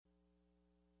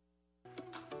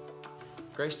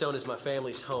Greystone is my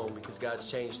family's home because God's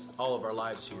changed all of our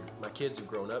lives here. My kids have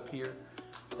grown up here.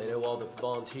 They know all the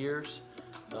volunteers.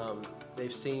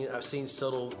 I've seen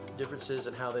subtle differences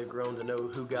in how they've grown to know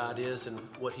who God is and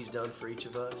what He's done for each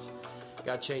of us.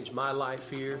 God changed my life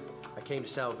here. I came to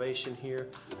salvation here.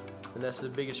 And that's the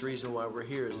biggest reason why we're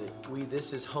here, is that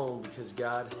this is home because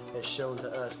God has shown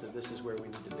to us that this is where we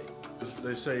need to be.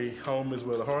 They say home is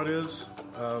where the heart is.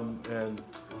 And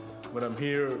when I'm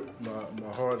here,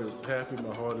 my heart is happy,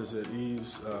 my heart is at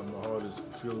ease, my heart is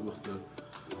filled with the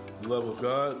love of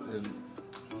God, and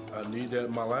I need that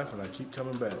in my life, and I keep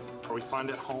coming back. We find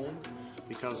it home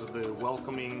because of the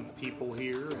welcoming people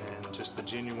here and just the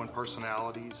genuine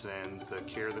personalities and the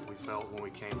care that we felt when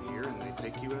we came here, and they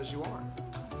take you as you are.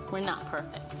 We're not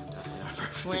perfect. Definitely not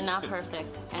perfect. We're not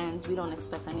perfect, and we don't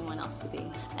expect anyone else to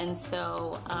be. And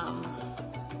so,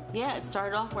 it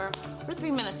started off where we're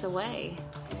 3 minutes away.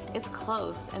 It's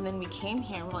close. And then we came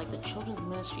here and we're like, the children's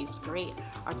ministry is great.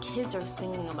 Our kids are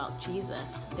singing about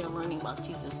Jesus. They're learning about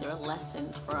Jesus. There are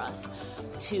lessons for us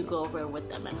to go over with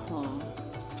them at home.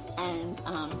 And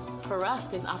for us,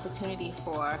 there's opportunity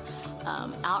for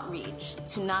outreach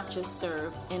to not just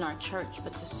serve in our church,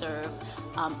 but to serve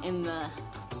in the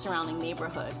surrounding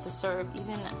neighborhoods, to serve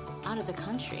even out of the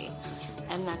country.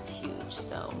 And that's huge.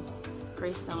 So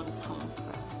Greystone is home for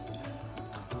us.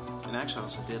 And actually, I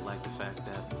also did like the fact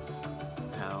that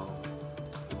how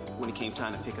when it came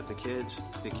time to pick up the kids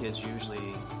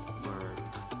usually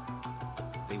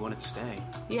they wanted to stay.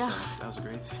 Yeah. So that was a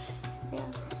great thing. Yeah.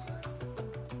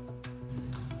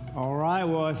 All right,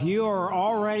 well, if you are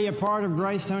already a part of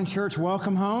Greystone Church,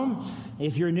 welcome home.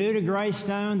 If you're new to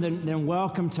Greystone, then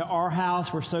welcome to our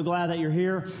house. We're so glad that you're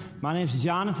here. My name's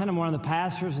Jonathan. I'm one of the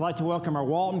pastors. I'd like to welcome our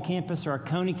Walton campus, our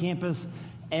Coney campus,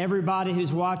 everybody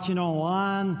who's watching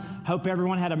online. Hope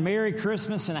everyone had a Merry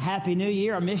Christmas and a Happy New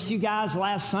Year. I missed you guys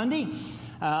last Sunday.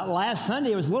 Last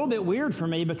Sunday, it was a little bit weird for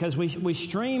me because we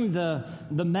streamed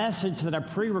the message that I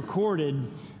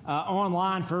pre-recorded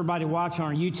online for everybody watching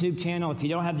on our YouTube channel. If you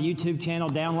don't have the YouTube channel,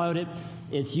 download it.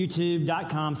 It's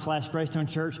youtube.com/Greystone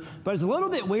Church. But it's a little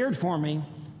bit weird for me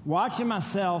watching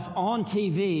myself on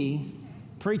TV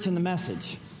preaching the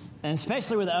message, and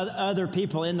especially with other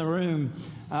people in the room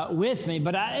with me.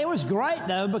 But it was great,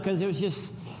 though, because it was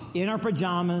just in our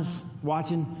pajamas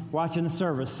watching the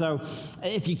service. So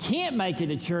if you can't make it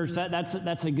to church,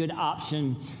 that's a good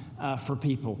option for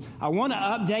people. I want to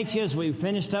update you as we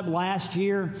finished up last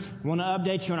year. I want to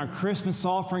update you on our Christmas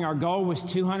offering. Our goal was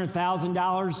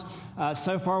 $200,000.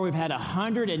 So far, we've had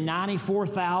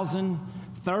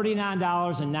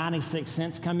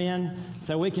 $194,039.96 come in.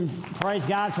 So we can praise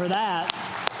God for that.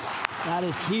 That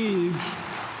is huge.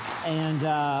 And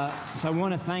so I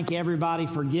want to thank everybody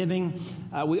for giving.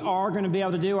 We are going to be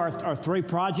able to do our 3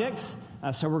 projects.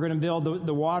 So we're going to build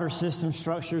the water system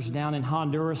structures down in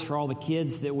Honduras for all the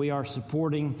kids that we are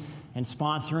supporting and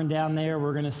sponsoring down there.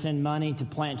 We're going to send money to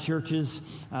plant churches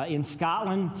in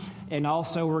Scotland. And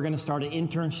also we're going to start an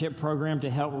internship program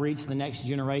to help reach the next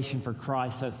generation for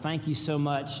Christ. So thank you so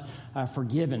much for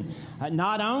giving.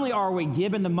 Not only are we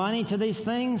giving the money to these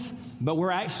things, but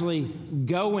we're actually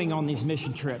going on these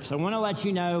mission trips. I want to let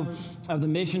you know of the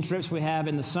mission trips we have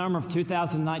in the summer of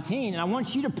 2019. And I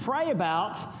want you to pray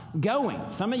about going.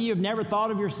 Some of you have never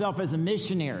thought of yourself as a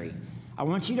missionary. I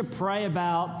want you to pray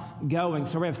about going.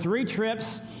 So we have 3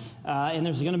 trips, and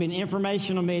there's going to be an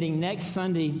informational meeting next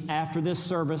Sunday after this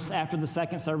service, after the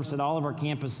second service at all of our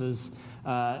campuses.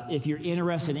 If you're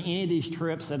interested in any of these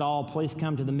trips at all, please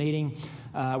come to the meeting.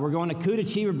 We're going to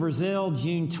Curitiba, Brazil,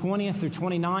 June 20th through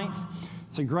 29th.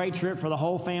 It's a great trip for the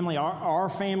whole family. Our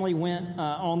family went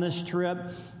on this trip.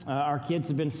 Our kids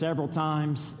have been several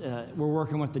times. We're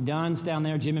working with the Dunns down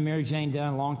there, Jim and Mary Jane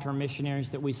Dunn, long-term missionaries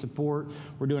that we support.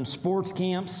 We're doing sports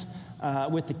camps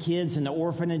with the kids in the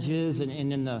orphanages and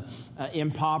in the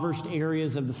impoverished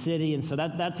areas of the city. And so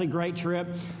that's a great trip.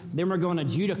 Then we're going to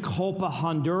Judaculpa,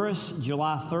 Honduras,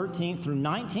 July 13th through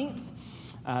 19th.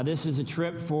 This is a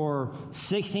trip for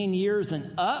 16 years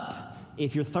and up.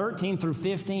 If you're 13 through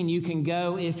 15, you can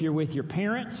go if you're with your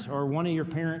parents or one of your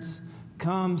parents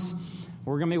comes.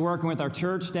 We're going to be working with our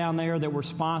church down there that we're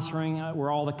sponsoring,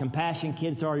 where all the Compassion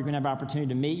kids are. You're going to have an opportunity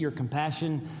to meet your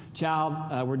Compassion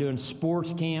child. We're doing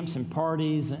sports camps and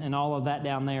parties and all of that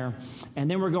down there.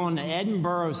 And then we're going to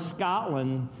Edinburgh,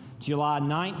 Scotland, July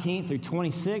 19th through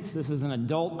 26th. This is an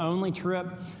adult-only trip.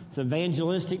 It's an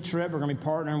evangelistic trip. We're going to be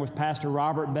partnering with Pastor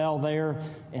Robert Bell there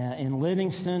in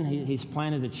Livingston. He's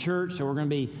planted a church, so we're going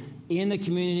to be in the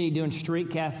community doing street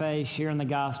cafes, sharing the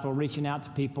gospel, reaching out to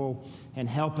people, and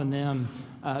helping them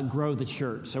grow the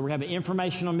church. So we have an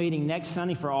informational meeting next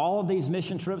Sunday for all of these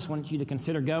mission trips. I want you to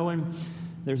consider going.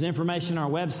 There's information on our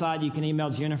website. You can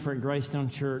email Jennifer at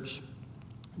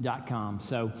greystonechurch.com.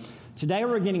 So today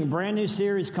we're getting a brand new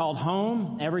series called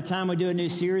Home. Every time we do a new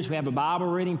series, we have a Bible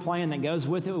reading plan that goes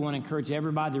with it. We want to encourage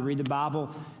everybody to read the Bible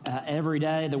every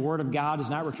day. The Word of God does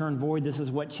not return void. This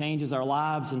is what changes our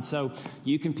lives. And so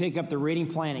you can pick up the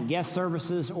reading plan at guest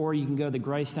services, or you can go to the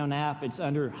Greystone app. It's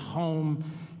under Home.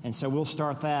 And so we'll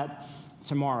start that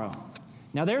tomorrow.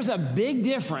 Now, there's a big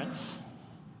difference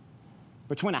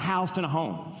between a house and a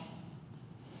home.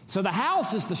 So the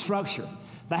house is the structure.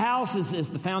 The house is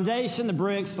the foundation, the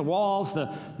bricks, the walls,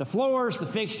 the floors, the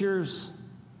fixtures,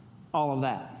 all of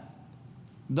that.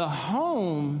 The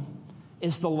home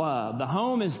is the love. The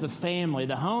home is the family.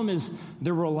 The home is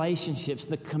the relationships,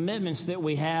 the commitments that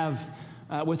we have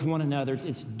with one another.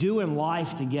 It's doing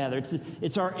life together.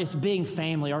 It's being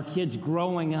family. Our kids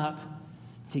growing up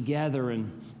together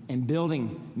and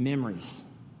building memories.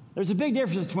 There's a big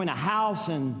difference between a house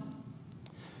and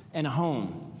a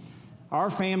home. Our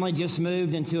family just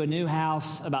moved into a new house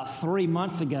about 3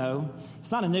 months ago.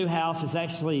 It's not a new house. It's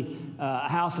actually a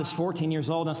house that's 14 years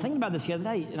old. And I was thinking about this the other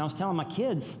day, and I was telling my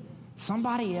kids,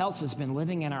 somebody else has been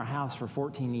living in our house for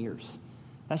 14 years.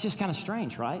 That's just kind of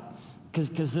strange, right?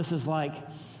 Because this is like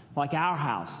our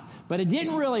house. But it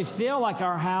didn't really feel like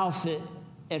our house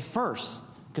at first,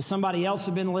 because somebody else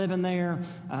had been living there.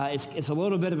 It's a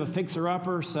little bit of a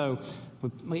fixer-upper, so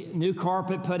new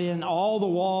carpet put in. All the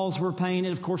walls were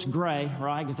painted, of course, gray,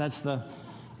 right? Because that's the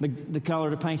color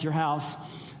to paint your house.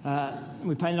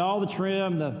 We painted all the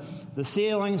trim, the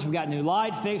ceilings. We got new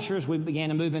light fixtures. We began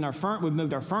to move in we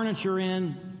moved our furniture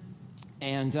in,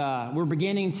 and we're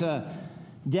beginning to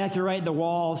decorate the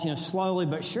walls, slowly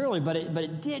but surely. But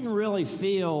it didn't really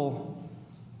feel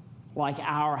like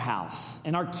our house,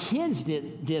 and our kids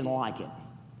didn't like it,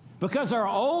 because our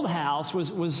old house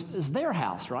is their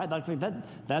house, right?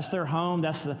 That's their home.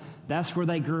 That's where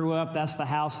they grew up. That's the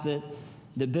house that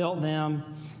built them.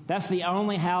 That's the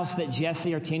only house that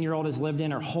Jessie, our 10-year-old, has lived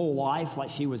in her whole life. Like,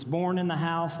 she was born in the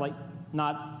house.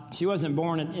 She wasn't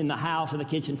born in the house at the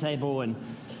kitchen table and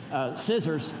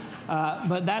scissors,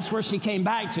 but that's where she came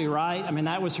back to, right? I mean,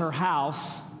 that was her house.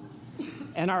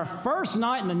 And our first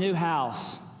night in the new house,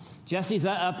 Jessie's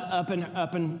up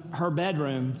in her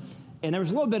bedroom, and there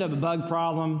was a little bit of a bug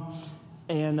problem.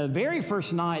 And the very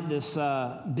first night, this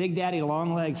Big Daddy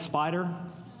Longlegs spider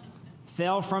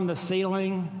fell from the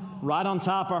ceiling right on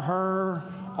top of her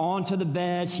onto the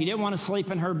bed. She didn't want to sleep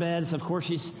in her bed, so of course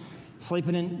she's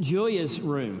sleeping in Julia's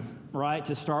room, right,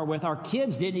 to start with. Our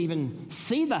kids didn't even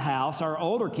see the house, our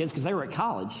older kids, because they were at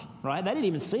college, right? They didn't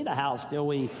even see the house till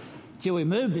we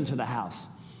moved into the house.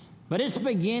 But it's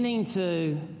beginning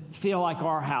to feel like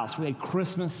our house. We had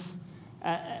Christmas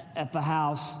at the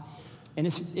house, and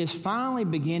it's finally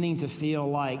beginning to feel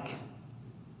like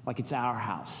it's our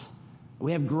house.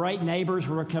 We have great neighbors.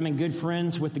 We're becoming good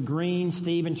friends with the Green,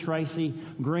 Steve and Tracy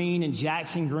Green and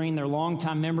Jackson Green. They're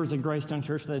longtime members of Greystone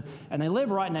Church, and they live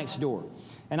right next door.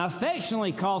 And I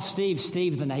affectionately call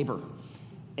Steve the neighbor.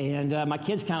 And my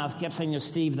kids kind of kept saying,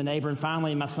 Steve the neighbor. And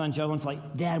finally, my son Jolin's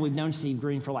like, Dad, we've known Steve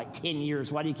Green for like 10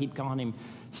 years. Why do you keep calling him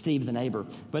Steve the neighbor?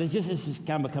 But it's just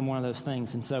kind of become one of those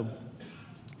things. And so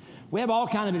we have all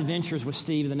kinds of adventures with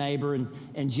Steve the neighbor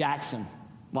and Jackson,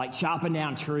 like chopping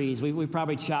down trees. We've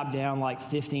probably chopped down like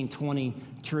 15, 20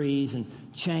 trees and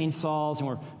chainsaws, and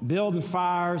we're building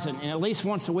fires. And at least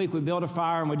once a week we build a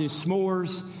fire and we do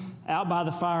s'mores out by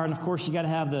the fire. And of course you got to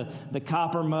have the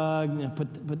copper mug,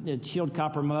 put the chilled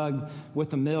copper mug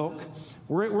with the milk.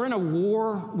 We're in a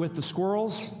war with the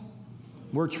squirrels.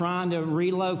 We're trying to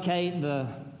relocate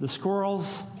the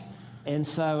squirrels. And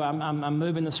so I'm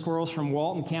moving the squirrels from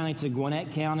Walton County to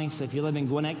Gwinnett County. So if you live in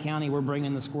Gwinnett County, we're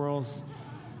bringing the squirrels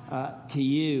to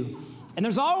you. And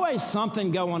there's always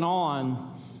something going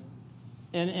on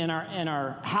in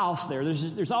our house there.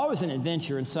 There's always an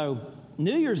adventure. And so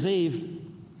New Year's Eve,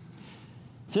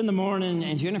 it's in the morning,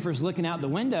 and Jennifer's looking out the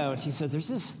window, and she says, there's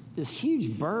this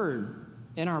huge bird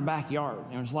in our backyard,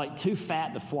 and it's like too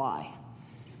fat to fly.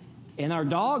 And our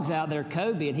dog's out there,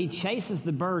 Kobe, and he chases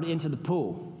the bird into the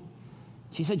pool.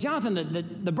 She said, Jonathan,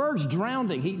 the bird's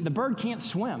drowning. The bird can't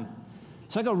swim.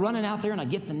 So I go running out there, and I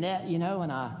get the net,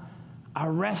 and I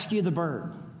rescue the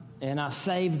bird, and I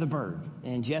save the bird.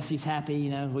 And Jesse's happy,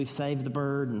 we've saved the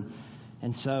bird.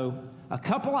 And so a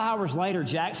couple hours later,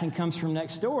 Jackson comes from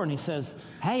next door, and he says,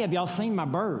 hey, have y'all seen my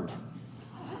bird?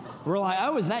 We're like,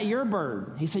 oh, is that your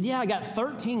bird? He said, yeah, I got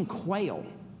 13 quail.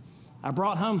 I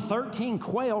brought home 13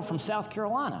 quail from South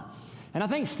Carolina. And I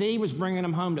think Steve was bringing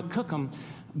them home to cook them,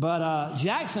 but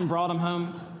Jackson brought them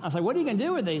home. I was like, what are you going to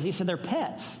do with these? He said, they're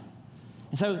pets.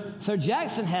 And so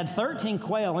Jackson had 13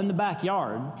 quail in the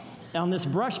backyard on this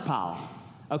brush pile.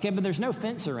 Okay, but there's no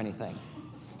fence or anything.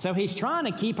 So he's trying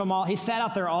to keep them all. He sat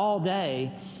out there all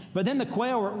day, but then the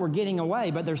quail were getting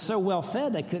away, but they're so well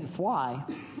fed they couldn't fly.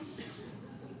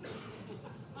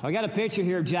 I got a picture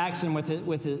here of Jackson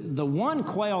with the one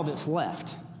quail that's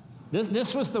left.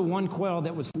 This was the one quail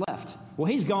that was left.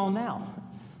 Well, he's gone now.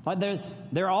 Like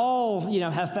they're all,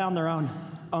 have found their own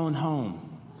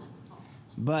home.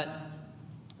 But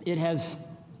it has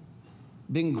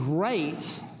been great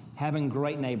having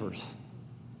great neighbors,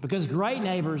 because great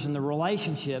neighbors and the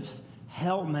relationships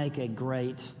help make a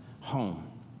great home.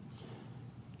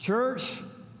 Church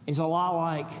is a lot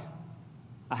like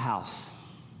a house,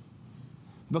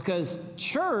 because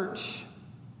church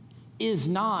is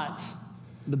not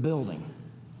the building.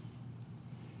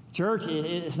 Church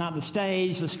is not the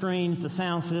stage, the screens, the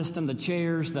sound system, the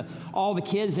chairs, all the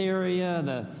kids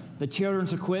area, the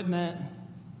children's equipment.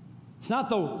 It's not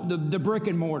the brick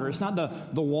and mortar. It's not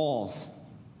the walls.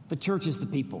 The church is the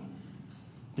people.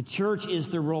 The church is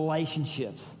the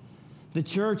relationships. The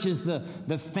church is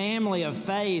the family of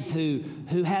faith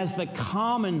who has the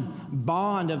common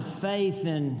bond of faith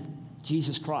in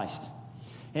Jesus Christ.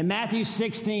 In Matthew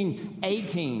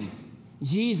 16:18,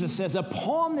 Jesus says,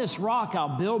 "Upon this rock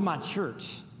I'll build my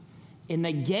church, and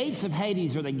the gates of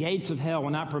Hades or the gates of hell will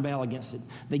not prevail against it.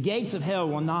 The gates of hell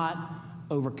will not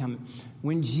overcome it."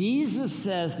 When Jesus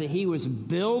says that he was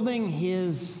building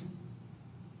his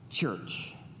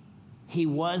church, he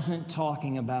wasn't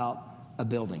talking about a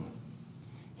building.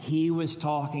 He was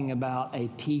talking about a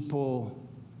people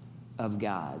of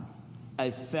God,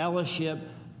 a fellowship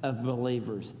of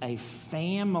believers, a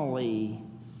family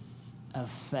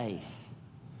of faith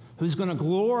who's going to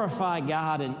glorify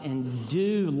God and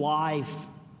do life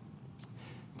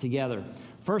together.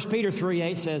 1 Peter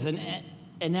 3:8 says,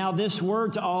 and now this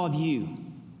word to all of you,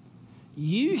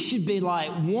 you should be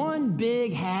like one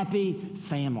big happy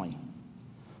family,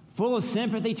 full of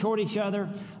sympathy toward each other,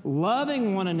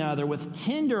 loving one another with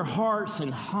tender hearts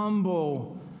and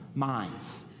humble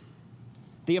minds.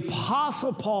 The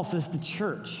Apostle Paul says the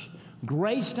church,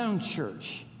 Greystone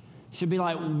Church, should be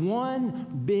like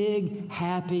one big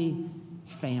happy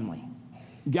family.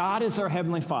 God is our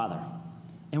Heavenly Father,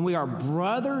 and we are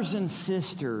brothers and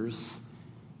sisters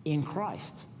in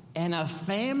Christ. And a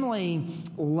family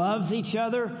loves each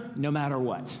other no matter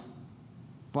what.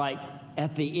 Like,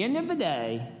 at the end of the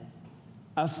day,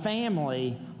 a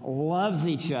family loves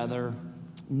each other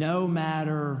no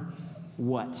matter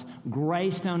what.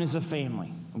 Greystone is a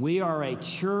family. We are a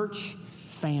church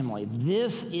family.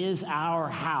 This is our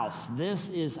house. This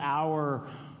is our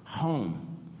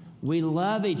home. We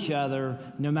love each other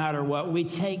no matter what. We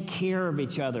take care of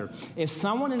each other. If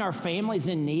someone in our family is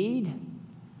in need,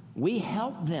 we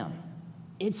help them.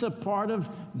 It's a part of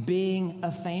being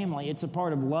a family. It's a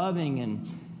part of loving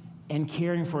and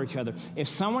caring for each other. If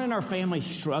someone in our family is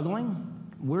struggling,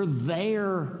 we're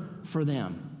there for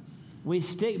them. We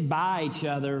stick by each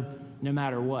other no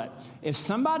matter what. If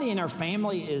somebody in our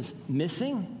family is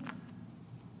missing,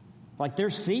 like their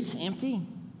seat's empty,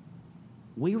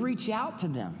 we reach out to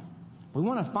them. We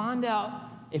want to find out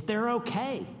if they're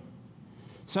okay.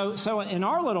 So in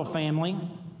our little family,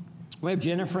 we have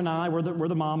Jennifer and I. We're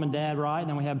the mom and dad, right? And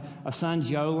then we have a son,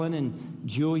 Jolyn, and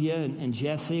Julia, and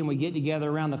Jesse, and we get together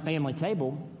around the family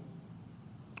table.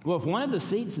 Well, if one of the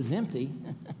seats is empty,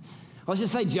 let's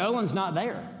just say Jolyn's not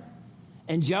there.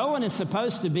 And Jolyn is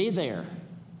supposed to be there.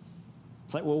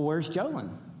 It's like, well, where's Jolyn?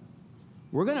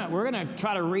 We're gonna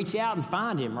try to reach out and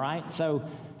find him, right? So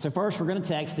first we're gonna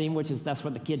text him, that's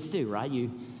what the kids do, right?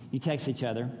 You text each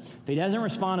other. If he doesn't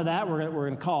respond to that, we're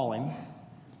gonna call him.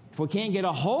 If we can't get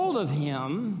a hold of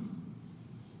him,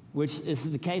 which is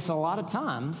the case a lot of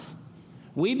times,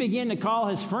 we begin to call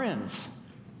his friends.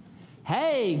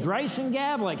 Hey, Grayson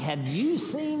Gavlik, have you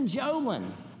seen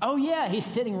Jolyn? Oh yeah, he's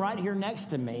sitting right here next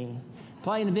to me,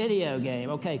 playing a video game.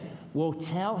 Okay, well,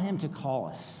 tell him to call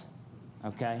us,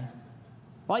 okay?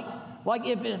 Like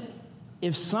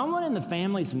if someone in the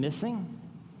family's missing,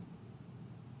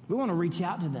 we want to reach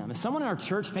out to them. If someone in our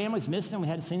church family's missing and we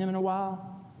hadn't seen them in a while,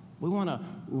 we want to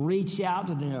reach out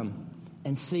to them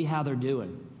and see how they're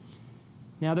doing.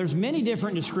 Now, there's many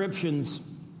different descriptions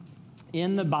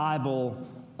in the Bible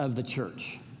of the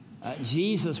church.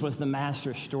 Jesus was the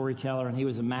master storyteller, and he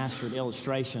was a master at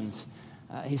illustrations.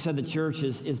 He said the church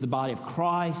is the body of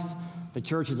Christ. The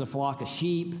church is a flock of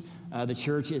sheep. The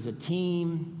church is a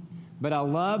team. But I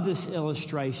love this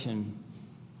illustration.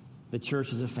 The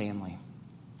church is a family.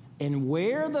 And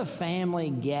where the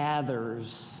family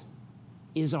gathers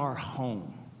is our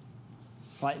home.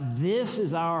 Like, this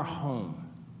is our home.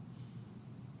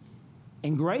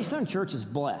 And Greystone Church is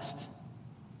blessed.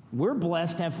 we're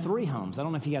blessed to have 3 homes. I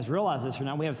don't know if you guys realize this or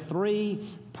not. We have 3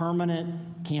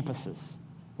 permanent campuses.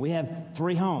 We have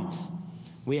 3 homes.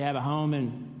 We have a home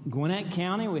in Gwinnett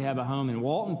County, we have a home in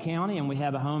Walton County, and we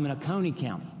have a home in Oconee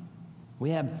County.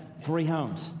 We have 3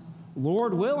 homes.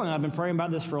 Lord willing, I've been praying about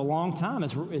this for a long time,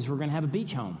 is we're going to have a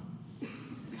beach home,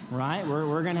 right?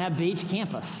 We're going to have beach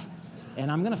campus. And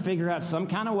I'm going to figure out some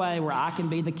kind of way where I can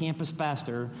be the campus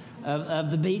pastor of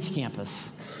the beach campus.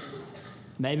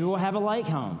 Maybe we'll have a lake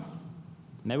home.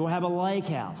 Maybe we'll have a lake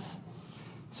house.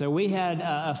 So we had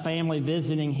a family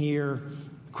visiting here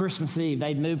Christmas Eve.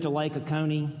 They'd moved to Lake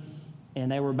Oconee, and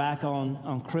they were back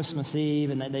on Christmas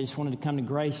Eve, and they just wanted to come to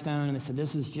Greystone, and they said,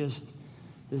 this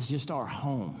is just our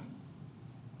home.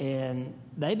 And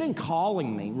they've been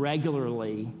calling me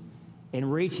regularly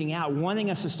and reaching out,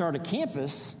 wanting us to start a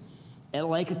campus at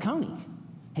Lake Oconee.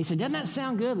 He said, doesn't that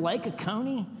sound good? Lake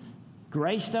Oconee?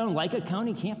 Greystone, Lake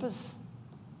Oconee campus?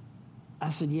 I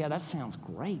said, yeah, that sounds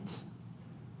great.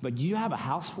 But do you have a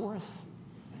house for us?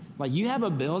 Like, you have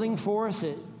a building for us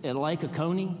at Lake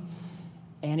Oconee?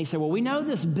 And he said, well, we know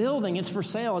this building, it's for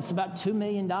sale. It's about $2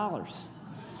 million. I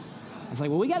was like,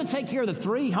 well, we got to take care of the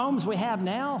 3 homes we have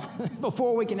now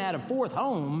before we can add a 4th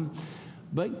home.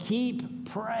 But keep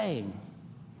praying.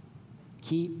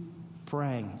 Keep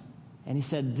praying. And he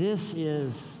said, this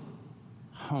is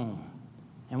home.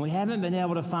 And we haven't been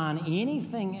able to find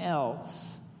anything else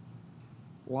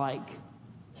like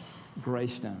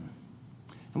Greystone.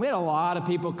 And we had a lot of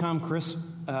people come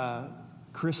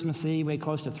Christmas Eve. We had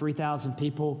close to 3,000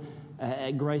 people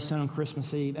at Greystone on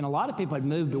Christmas Eve. And a lot of people had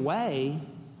moved away,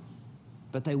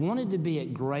 but they wanted to be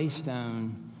at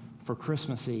Greystone for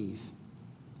Christmas Eve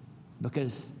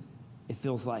because it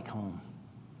feels like home.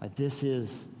 Like this is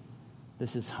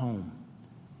home.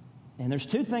 And there's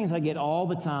 2 things I get all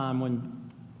the time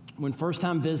when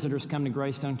first-time visitors come to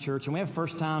Greystone Church, and we have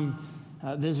first-time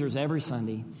visitors every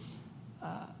Sunday.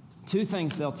 2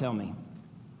 things they'll tell me.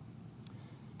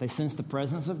 They sense the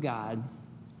presence of God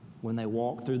when they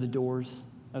walk through the doors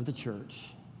of the church,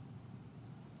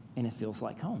 and it feels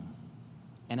like home.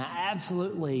 And I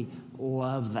absolutely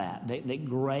love that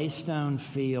Greystone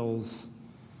feels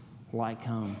like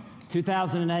home.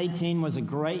 2018 was a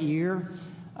great year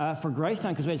for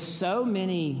Greystone because we had so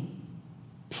many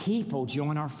people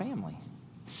join our family.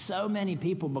 So many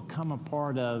people become a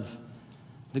part of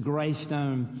the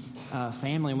Greystone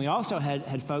family. And we also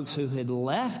had folks who had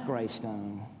left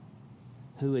Greystone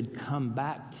who had come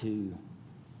back to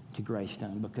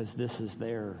Greystone because this is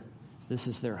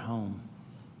their home.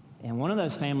 And one of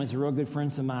those families, are real good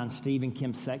friends of mine, Steve and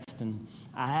Kim Sexton.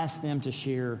 I asked them to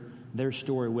share their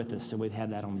story with us, so we've had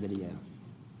that on video.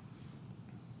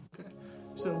 Okay,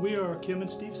 so we are Kim and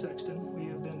Steve Sexton. We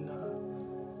have been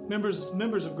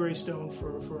members of Greystone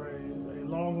for a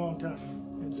long time.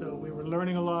 And so we were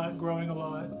learning a lot, growing a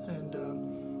lot, and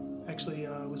actually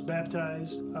was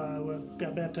baptized.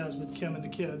 Got baptized with Kim and the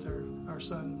kids, our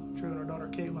son Drew and our daughter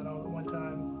Caitlin, all at one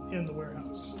time in the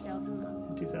warehouse.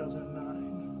 2009.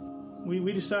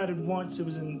 We decided once, it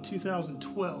was in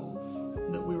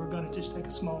 2012, that we were going to just take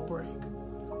a small break.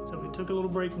 So we took a little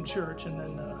break from church, and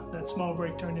then that small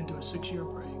break turned into a 6-year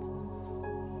break.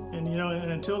 And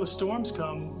and until the storms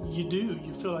come,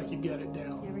 you feel like you've got it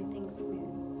down. Everything's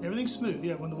smooth. Everything's smooth.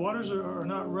 Yeah, when the waters are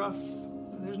not rough,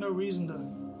 there's no reason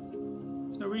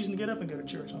to get up and go to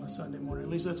church on a Sunday morning.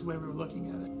 At least that's the way we were looking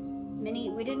at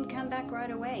it. We didn't come back right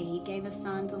away. He gave us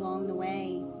signs along the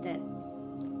way that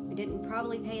we didn't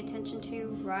probably pay attention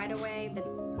to right away, but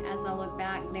as I look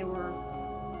back, they were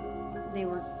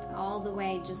all the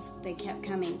way, they kept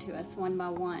coming to us one by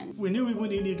one. We knew we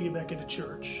needed to get back into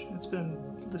church. It's been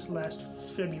this last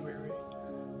February,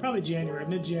 probably January,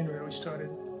 mid-January, we started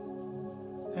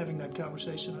having that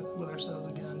conversation with ourselves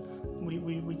again.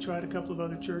 We tried a couple of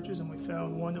other churches, and we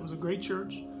found one that was a great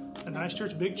church, a nice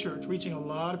church, big church, reaching a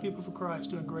lot of people for Christ,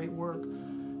 doing great work.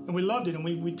 And we loved it, and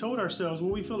we told ourselves,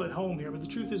 well, we feel at home here. But the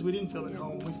truth is we didn't feel at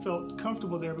home. We felt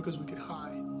comfortable there because we could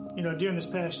hide. During this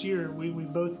past year,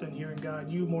 we've both been hearing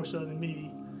God, you more so than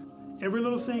me. Every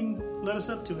little thing led us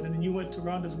up to it. And then you went to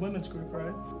Rhonda's women's group,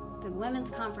 right? The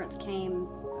women's conference came.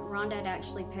 Rhonda had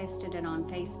actually posted it on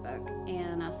Facebook,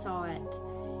 and I saw it.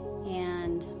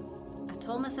 And I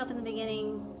told myself in the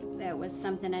beginning that it was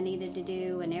something I needed to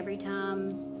do. And every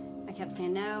time I kept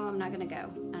saying, no, I'm not going to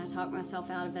go. And I talked myself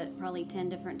out of it probably 10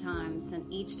 different times.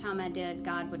 And each time I did,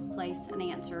 God would place an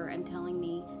answer and telling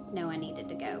me, no, I needed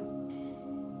to go.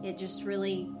 It just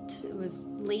really was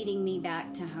leading me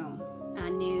back to home. I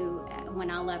knew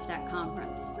when I left that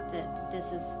conference that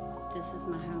this is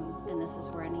my home and this is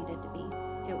where I needed to be.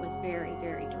 It was very,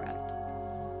 very direct.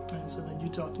 And so then you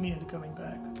talked me into coming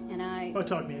back. And I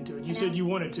talked me into it. You said you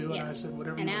wanted to, and I said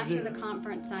whatever you want to do. And after the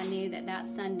conference, I knew that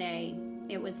Sunday,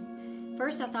 it was,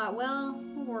 first I thought, well,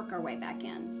 we'll work our way back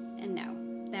in. And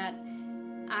no, that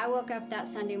I woke up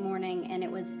that Sunday morning, and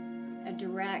it was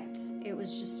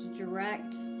just a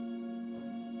direct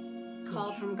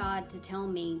call from God to tell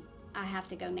me, I have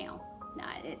to go now.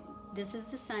 This is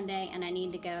the Sunday, and I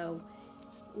need to go.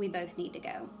 We both need to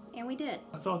go. And we did.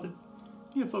 I thought that,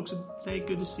 folks would say,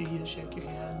 good to see you, shake your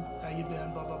hand, how you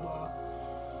been, blah, blah, blah.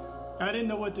 I didn't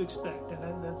know what to expect,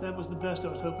 and that was the best I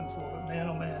was hoping for. But man,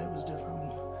 oh man, it was different.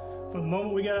 From the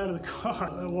moment we got out of the car,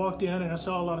 I walked in and I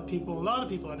saw a lot of people I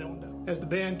don't know. As the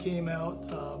band came out,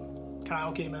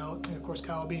 Kyle came out, and of course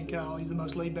Kyle being Kyle, he's the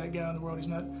most laid-back guy in the world. He's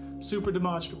not super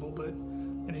demonstrable,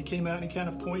 and he came out and he kind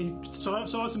of pointed, he saw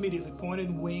us immediately, pointed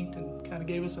and winked and kind of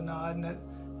gave us a nod, and that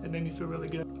made me feel really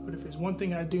good. But if there's one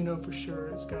thing I do know for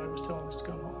sure, is God was telling us to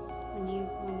come home.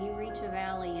 When you reach a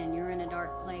valley and you're in a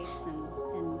dark place, and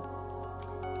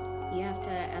you have to,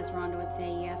 as Rhonda would say,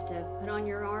 you have to put on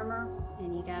your armor,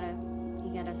 and you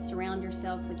gotta surround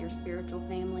yourself with your spiritual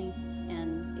family,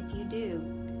 and if you do,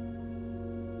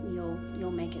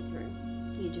 you'll make it through.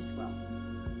 You just will.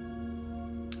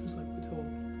 It's like we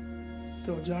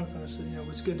told Jonathan, I said,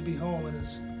 it's good to be home,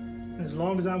 and as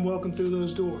long as I'm welcome through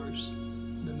those doors,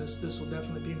 then this will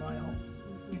definitely be my home.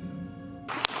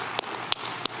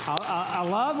 I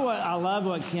love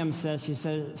what Kim says. She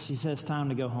says time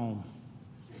to go home.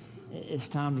 It's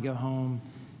time to go home.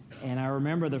 And I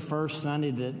remember the first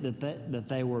Sunday that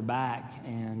they were back,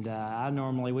 and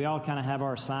we all kind of have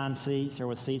our assigned seats, or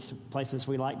with seats, places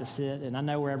we like to sit, and I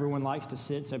know where everyone likes to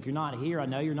sit, so if you're not here, I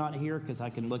know you're not here because I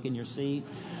can look in your seat.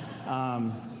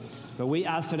 But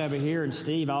I sat over here, and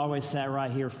Steve always sat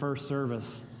right here first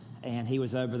service, and he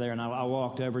was over there, and I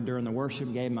walked over during the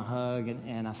worship, gave him a hug,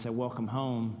 and I said, welcome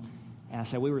home. And I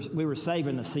said, we were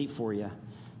saving the seat for you.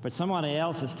 But somebody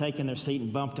else has taken their seat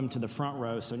and bumped him to the front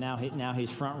row, so now he's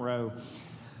front row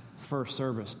first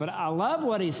service. But I love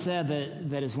what he said,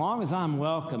 that as long as I'm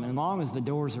welcome, and as long as the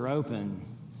doors are open,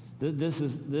 this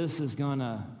is going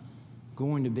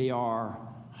to be our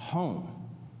home.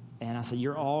 And I said,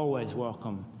 you're always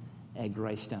welcome at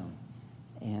Greystone.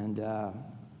 And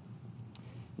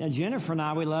Jennifer and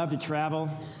I, we love to travel.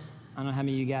 I don't know how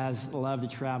many of you guys love to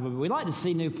travel, but we like to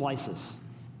see new places.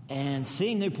 And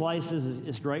seeing new places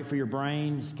is great for your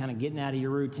brain. It's kind of getting out of your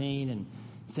routine and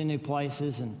seeing new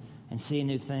places and seeing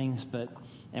new things.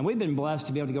 And we've been blessed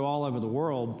to be able to go all over the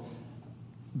world.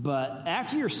 But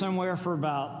after you're somewhere for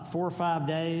about 4 or 5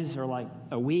 days or like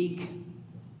a week,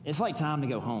 it's like time to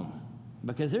go home,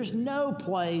 because there's no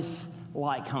place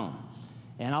like home.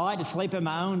 And I like to sleep in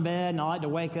my own bed, and I like to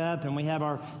wake up, and we have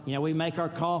we make our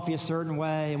coffee a certain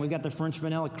way, and we've got the French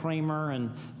vanilla creamer,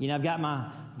 and I've got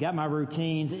my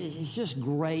routines. It's just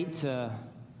great to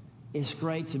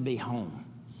be home.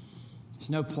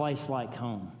 There's no place like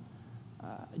home.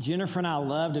 Jennifer and I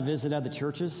love to visit other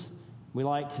churches. We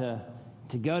like to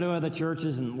go to other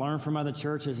churches and learn from other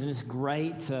churches, and it's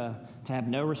great to have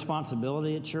no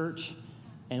responsibility at church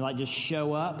and just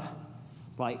show up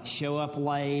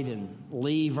late and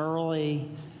leave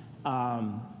early.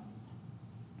 But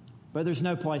there's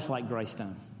no place like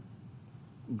Greystone.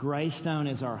 Greystone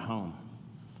is our home.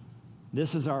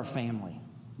 This is our family.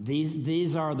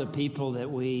 These are the people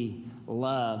that we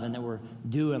love and that we're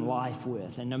doing life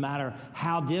with. And no matter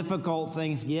how difficult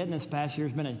things get, and this past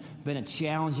year's been a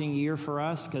challenging year for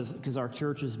us because our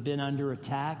church has been under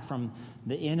attack from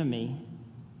the enemy,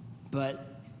 but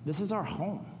this is our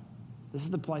home. This is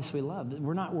the place we love.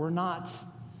 We're not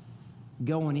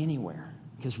going anywhere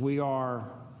because we're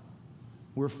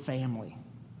family.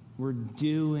 We're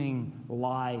doing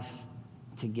life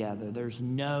together. There's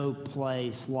no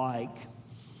place like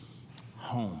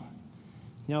home.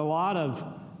 A lot of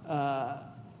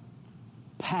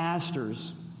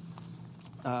pastors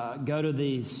go to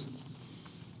these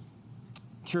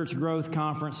church growth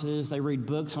conferences. They read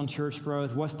books on church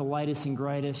growth. What's the latest and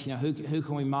greatest? Who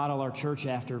can we model our church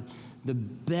after? The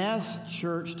best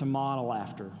church to model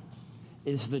after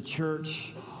is the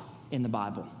church in the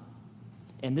Bible.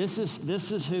 And this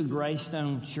is who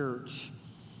Greystone Church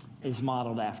is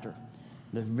modeled after.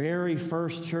 The very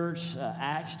first church,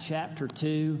 Acts chapter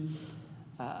 2,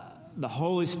 the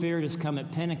Holy Spirit has come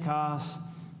at Pentecost.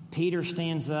 Peter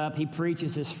stands up. He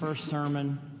preaches his first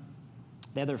sermon.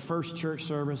 They have their first church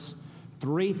service.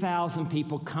 3,000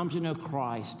 people come to know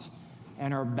Christ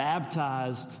and are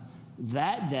baptized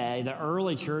that day. The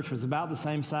early church was about the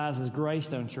same size as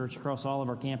Greystone Church across all of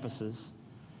our campuses.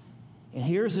 And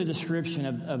here's a description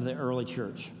of the early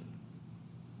church.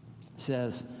 It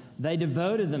says, they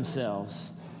devoted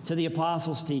themselves to the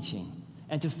apostles' teaching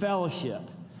and to fellowship,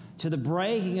 to the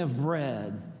breaking of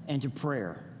bread, and to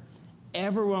prayer.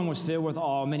 Everyone was filled with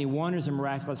awe. Many wonders and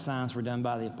miraculous signs were done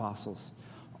by the apostles.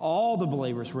 All the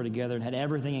believers were together and had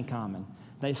everything in common.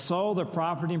 They sold their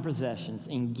property and possessions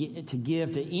to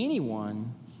give to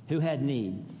anyone who had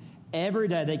need. Every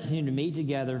day they continued to meet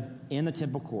together in the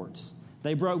temple courts.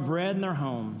 They broke bread in their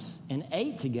homes and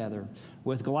ate together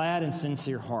with glad and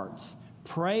sincere hearts,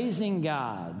 praising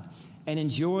God and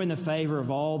enjoying the favor of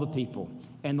all the people.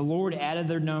 And the Lord added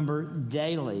their number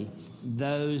daily,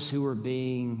 those who were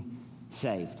being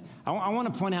saved. I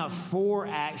want to point out 4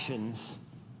 actions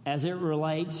as it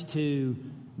relates to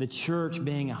the church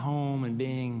being a home and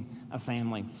being a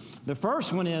family. The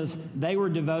first one is they were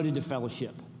devoted to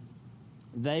fellowship.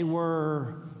 They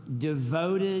were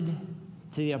devoted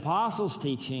to the apostles'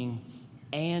 teaching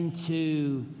and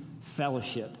to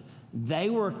fellowship. They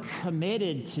were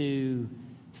committed to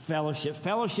fellowship.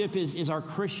 Fellowship is our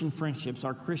Christian friendships,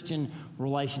 our Christian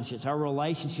relationships, our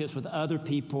relationships with other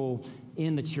people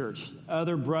in the church,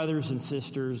 other brothers and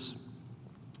sisters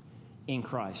in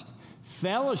Christ.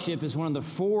 Fellowship is one of the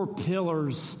 4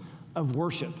 pillars of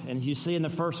worship. And as you see in the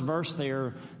first verse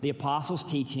there, the apostles'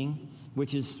 teaching,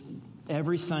 which is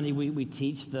every Sunday we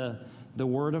teach the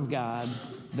Word of God,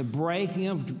 the breaking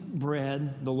of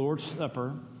bread, the Lord's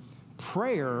Supper,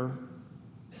 prayer,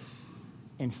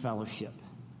 and fellowship.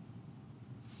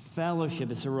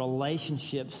 Fellowship is a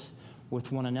relationships with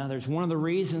one another. It's one of the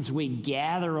reasons we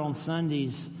gather on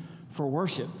Sundays for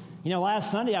worship. You know,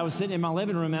 last Sunday I was sitting in my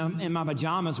living room in my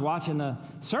pajamas watching the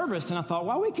service, and I thought,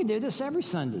 well, we could do this every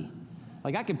Sunday.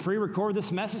 Like, I could pre-record this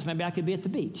message. Maybe I could be at the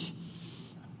beach.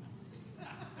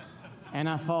 And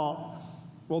I thought,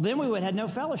 well, then we would have no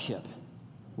fellowship.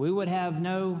 We would have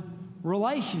no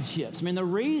relationships. I mean,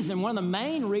 one of the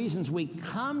main reasons we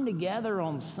come together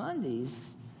on Sundays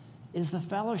is the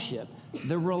fellowship,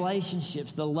 the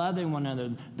relationships, the loving one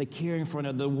another, the caring for one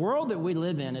another. The world that we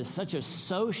live in is such a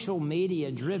social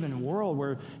media-driven world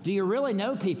where do you really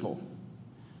know people?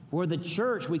 Where the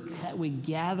church, we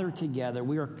gather together.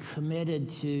 We are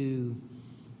committed to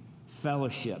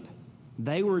fellowship.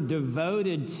 They were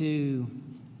devoted to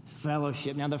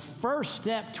fellowship. Now, the first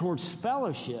step towards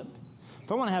fellowship, if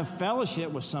I want to have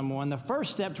fellowship with someone, the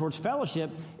first step towards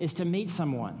fellowship is to meet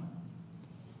someone,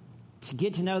 to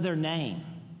get to know their name.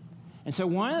 And so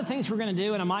one of the things we're going to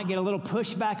do, and I might get a little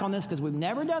pushback on this because we've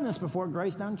never done this before at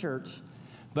Greystone Church,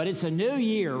 but it's a new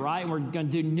year, right? We're going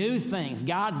to do new things.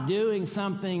 God's doing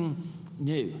something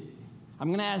new. I'm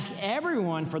going to ask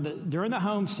everyone during the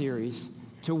home series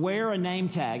to wear a name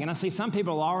tag. And I see some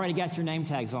people already got your name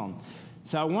tags on.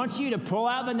 So I want you to pull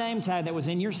out the name tag that was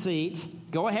in your seat.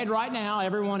 Go ahead right now,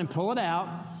 everyone, and pull it out.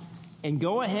 And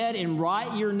go ahead and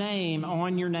write your name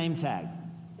on your name tag.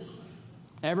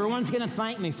 Everyone's going to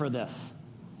thank me for this,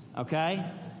 okay?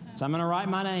 So I'm going to write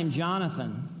my name,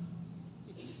 Jonathan.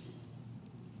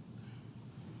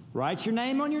 Write your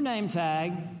name on your name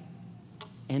tag,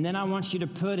 and then I want you to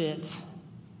put it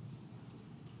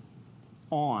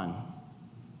on,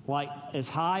 like as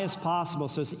high as possible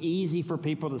so it's easy for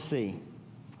people to see.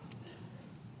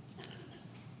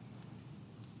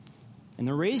 And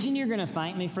the reason you're going to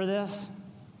thank me for this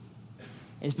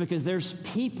is because there's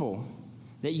people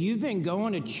that you've been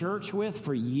going to church with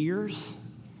for years,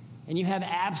 and you have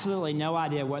absolutely no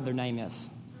idea what their name is.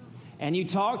 And you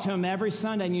talk to them every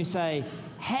Sunday, and you say,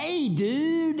 hey,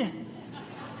 dude.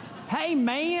 Hey,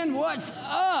 man, what's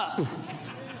up?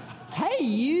 Hey,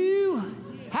 you.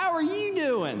 How are you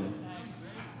doing?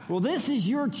 Well, this is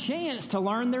your chance to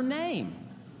learn their name.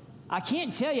 I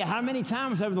can't tell you how many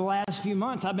times over the last few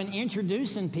months I've been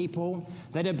introducing people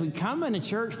that have been coming to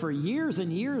church for years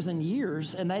and years and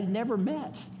years, and they've never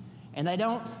met, and they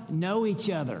don't know each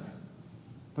other.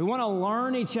 We want to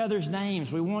learn each other's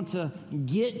names. We want to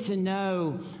get to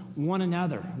know one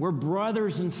another. We're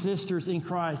brothers and sisters in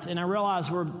Christ, and I realize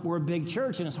we're a big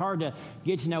church, and it's hard to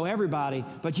get to know everybody,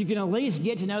 but you can at least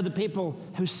get to know the people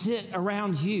who sit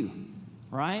around you,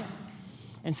 right?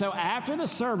 And so after the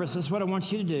service, this is what I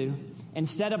want you to do.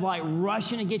 Instead of like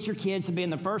rushing to get your kids to being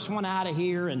the first one out of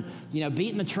here and,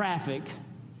 beating the traffic,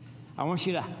 I want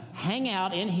you to hang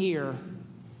out in here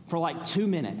for like 2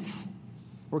 minutes.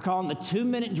 We're calling the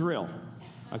 2-minute drill,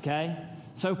 okay?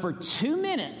 So for 2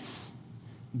 minutes,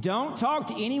 don't talk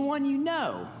to anyone you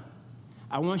know.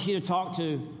 I want you to talk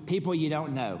to people you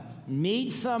don't know.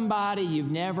 Meet somebody you've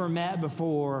never met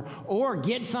before, or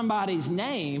get somebody's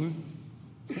name.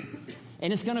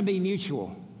 And it's going to be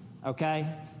mutual, okay?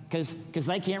 Because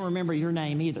they can't remember your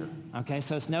name either, okay?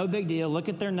 So it's no big deal. Look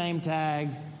at their name tag.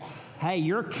 Hey,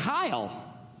 you're Kyle.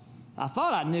 I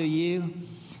thought I knew you.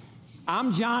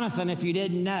 I'm Jonathan, if you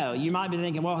didn't know. You might be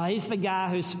thinking, well, he's the guy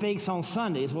who speaks on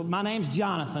Sundays. Well, my name's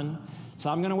Jonathan, so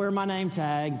I'm going to wear my name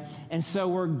tag. And so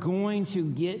we're going to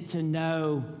get to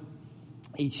know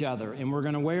each other, and we're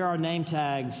going to wear our name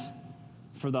tags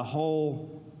for the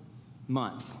whole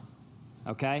month.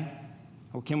 Okay?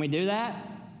 Well, can we do that?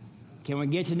 Can we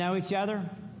get to know each other?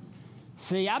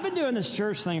 See, I've been doing this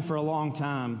church thing for a long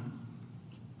time.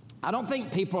 I don't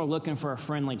think people are looking for a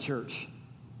friendly church.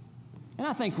 And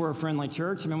I think we're a friendly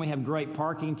church. I mean, we have a great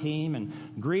parking team and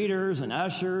greeters and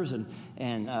ushers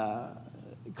and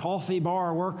coffee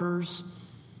bar workers.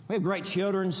 We have great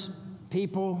children's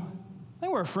people. I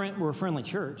think we're a friendly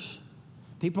church.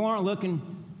 People aren't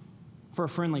looking for a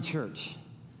friendly church.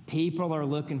 People are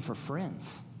looking for friends.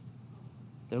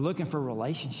 They're looking for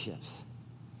relationships.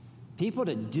 People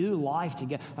to do life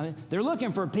together. I mean, they're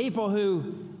looking for people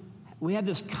who we have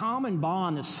this common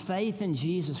bond, this faith in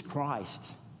Jesus Christ.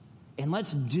 And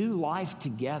let's do life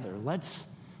together.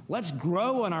 Let's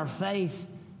grow in our faith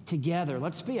together.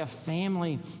 Let's be a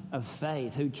family of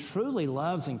faith who truly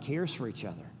loves and cares for each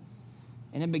other.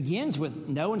 And it begins with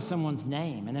knowing someone's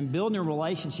name and then building a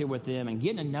relationship with them and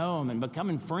getting to know them and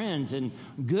becoming friends and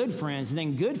good friends. And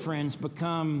then good friends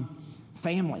become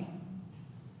family.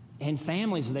 And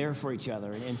family's there for each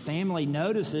other. And family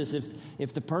notices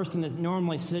if the person that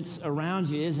normally sits around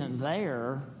you isn't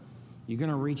there, you're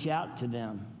going to reach out to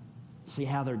them, see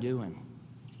how they're doing.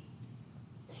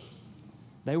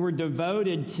 They were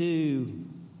devoted to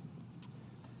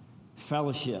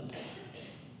fellowship.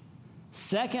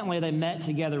 Secondly, they met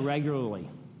together regularly.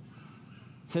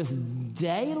 It says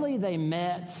daily they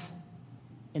met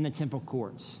in the temple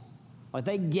courts. Like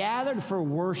they gathered for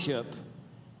worship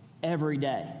every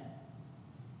day.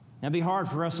 Now, it'd be hard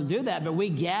for us to do that, but we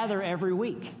gather every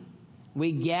week.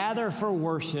 We gather for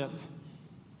worship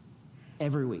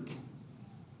every week.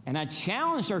 And I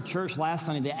challenged our church last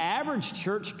Sunday. The average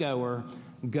churchgoer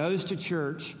goes to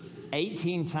church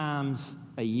 18 times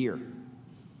a year,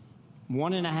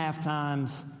 1.5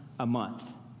 times a month.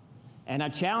 And I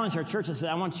challenged our church. I said,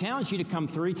 I want to challenge you to come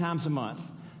 3 times a month,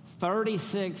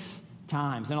 36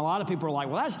 times. And a lot of people are like,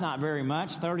 well, that's not very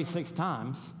much, 36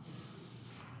 times.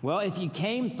 Well, if you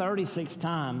came 36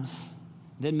 times,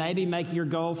 then maybe make your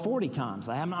goal 40 times.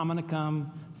 I'm going to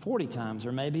come 40 times,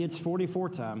 or maybe it's 44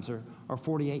 times or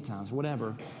 48 times,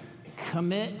 whatever.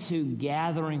 Commit to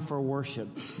gathering for worship,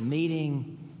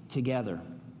 meeting together.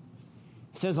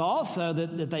 It says also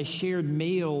that they shared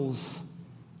meals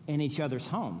in each other's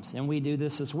homes, and we do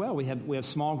this as well. We have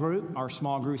small group. Our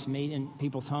small groups meet in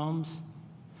people's homes.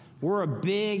 We're a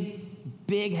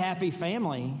big, happy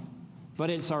family, but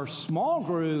it's our small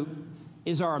group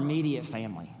is our immediate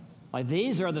family. Like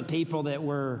these are the people that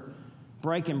we're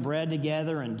breaking bread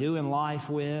together and doing life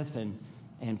with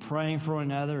and praying for one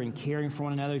another and caring for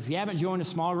one another. If you haven't joined a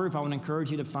small group, I want to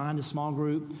encourage you to find a small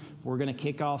group. We're going to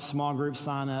kick off small group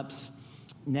sign-ups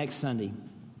next Sunday.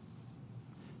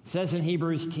 It says in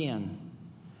Hebrews 10,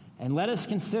 and let us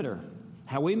consider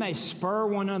how we may spur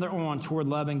one another on toward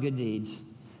love and good deeds,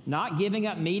 not giving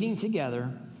up meeting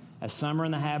together as some are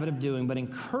in the habit of doing, but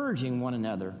encouraging one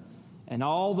another, and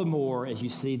all the more as you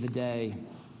see the day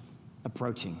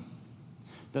approaching.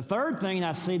 The third thing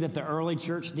I see that the early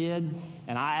church did,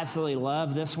 and I absolutely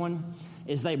love this one,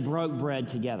 is they broke bread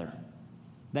together.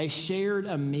 They shared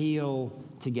a meal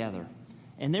together.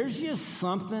 And there's just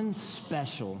something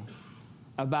special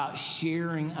about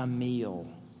sharing a meal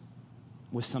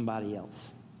with somebody else.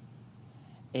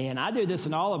 And I do this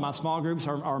in all of my small groups.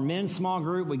 Our men's small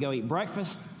group, we go eat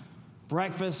breakfast,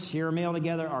 share a meal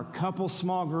together. Our couple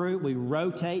small group, we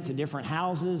rotate to different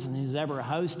houses, and who's ever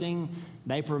hosting,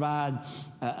 they provide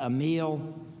a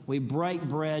meal. We break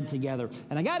bread together.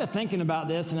 And I got to thinking about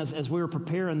this, and as we were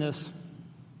preparing this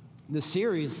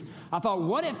series, I thought,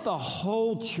 what if the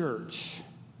whole church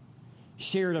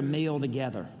shared a meal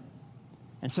together?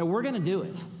 And so we're going to do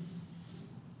it.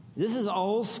 This is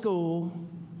old school.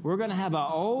 We're going to have an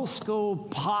old school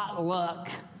potluck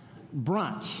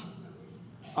brunch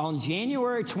on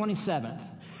January 27th.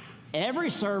 Every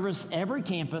service, every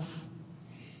campus,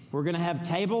 we're going to have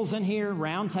tables in here,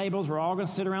 round tables. We're all going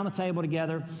to sit around the table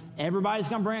together. Everybody's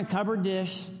going to bring a covered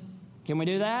dish. Can we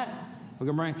do that? We're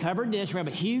going to bring a covered dish. We have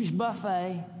a huge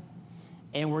buffet.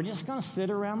 And we're just going to sit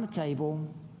around the table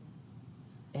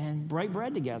and break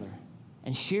bread together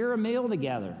and share a meal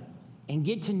together and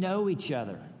get to know each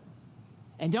other.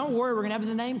 And don't worry, we're going to have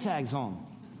the name tags on.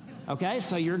 Okay?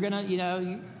 So you're going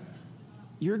to,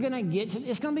 you're going to get to,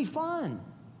 it's going to be fun.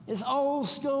 It's old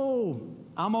school.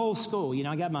 I'm old school.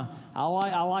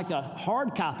 I like a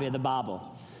hard copy of the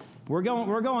Bible. We're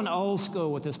going old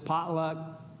school with this potluck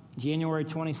January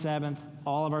 27th,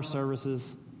 all of our services,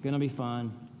 going to be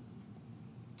fun.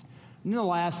 And then the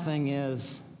last thing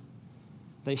is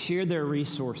they shared their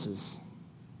resources.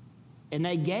 And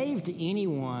they gave to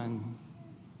anyone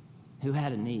who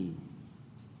had a need.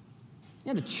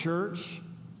 You know, the church,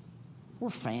 we're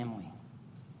family.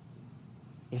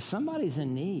 If somebody's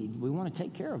in need, we want to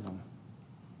take care of them.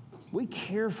 We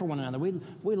care for one another.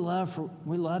 We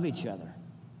love each other.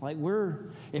 Like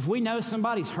if we know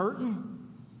somebody's hurting,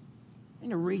 we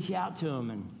need to reach out to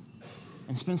them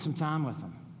and spend some time with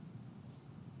them.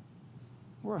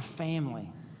 We're a family.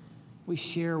 We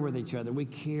share with each other. We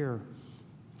care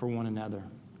for one another.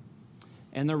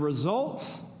 And the results,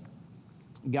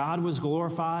 God was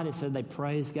glorified. It said they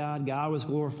praised God. God was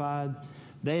glorified.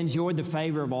 They enjoyed the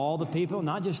favor of all the people,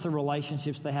 not just the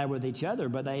relationships they had with each other,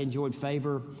 but they enjoyed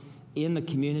favor in the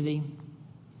community.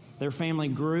 Their family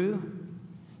grew.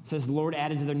 It says the Lord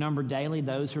added to their number daily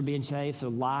those who were being saved, so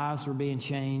lives were being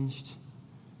changed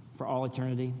for all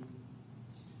eternity.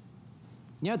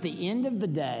 You know, at the end of the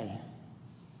day,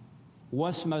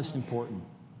 what's most important?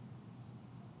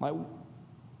 Like,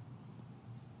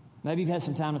 maybe you've had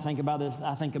some time to think about this.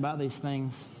 I think about these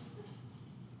things.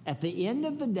 At the end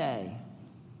of the day,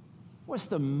 what's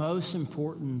the most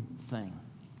important thing?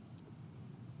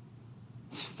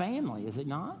 It's family, is it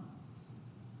not?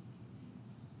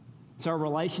 It's our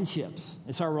relationships.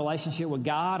 It's our relationship with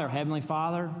God, our Heavenly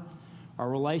Father, our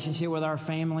relationship with our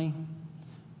family,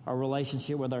 our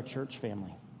relationship with our church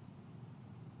family.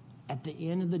 At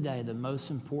the end of the day, the most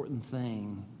important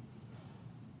thing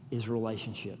is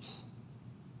relationships.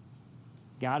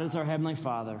 God is our Heavenly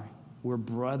Father. We're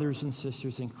brothers and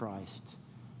sisters in Christ.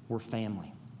 We're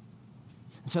family.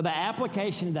 And so the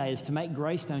application today is to make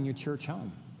Greystone your church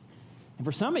home. And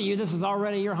for some of you, this is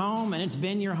already your home, and it's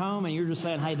been your home, and you're just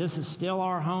saying, hey, this is still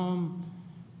our home.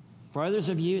 For others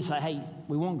of you, say, hey,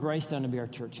 we want Greystone to be our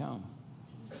church home.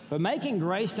 But making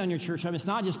Greystone your church home, it's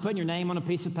not just putting your name on a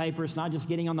piece of paper. It's not just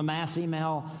getting on the mass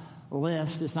email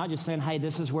list. It's not just saying, hey,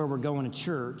 this is where we're going to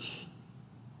church.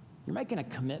 You're making a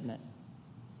commitment.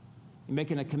 You're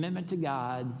making a commitment to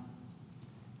God,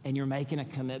 and you're making a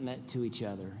commitment to each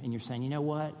other. And you're saying, you know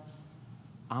what?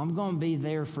 I'm going to be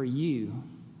there for you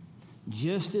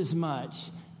just as much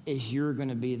as you're going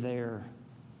to be there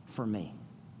for me.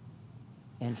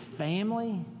 And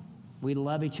family, we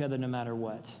love each other no matter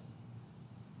what.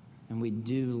 And we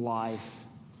do life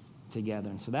together.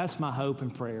 And so that's my hope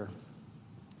and prayer,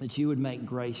 that you would make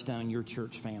Greystone your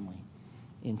church family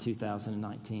in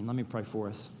 2019. Let me pray for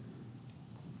us.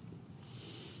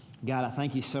 God, I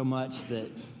thank you so much that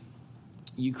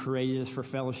you created us for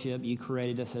fellowship. You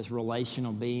created us as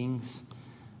relational beings.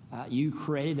 You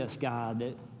created us,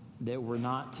 God, that we're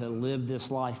not to live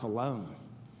this life alone.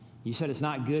 You said it's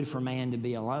not good for man to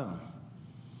be alone.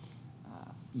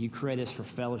 You created us for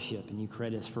fellowship, and you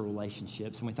created us for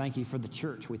relationships. And we thank you for the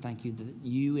church. We thank you that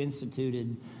you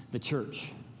instituted the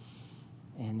church,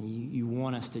 and you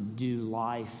want us to do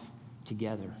life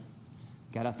together.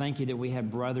 God, I thank you that we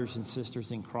have brothers and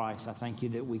sisters in Christ. I thank you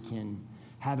that we can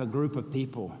have a group of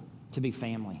people to be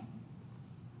family,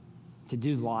 to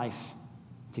do life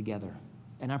together.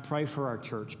 And I pray for our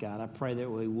church, God. I pray that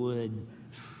we would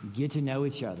get to know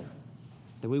each other,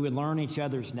 that we would learn each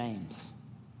other's names,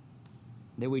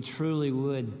 that we truly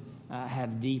would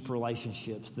have deep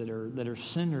relationships that are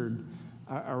centered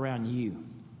around you.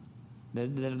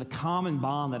 That the common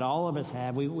bond that all of us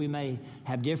have, we may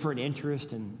have different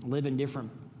interests and live in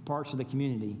different parts of the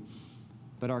community,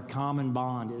 but our common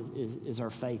bond is our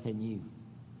faith in you.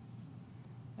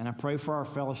 And I pray for our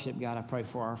fellowship, God. I pray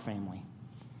for our family.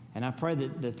 And I pray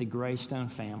that the Greystone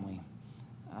family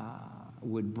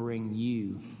would bring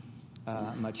you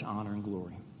much honor and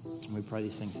glory. And we pray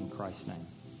these things in Christ's name.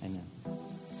 Amen.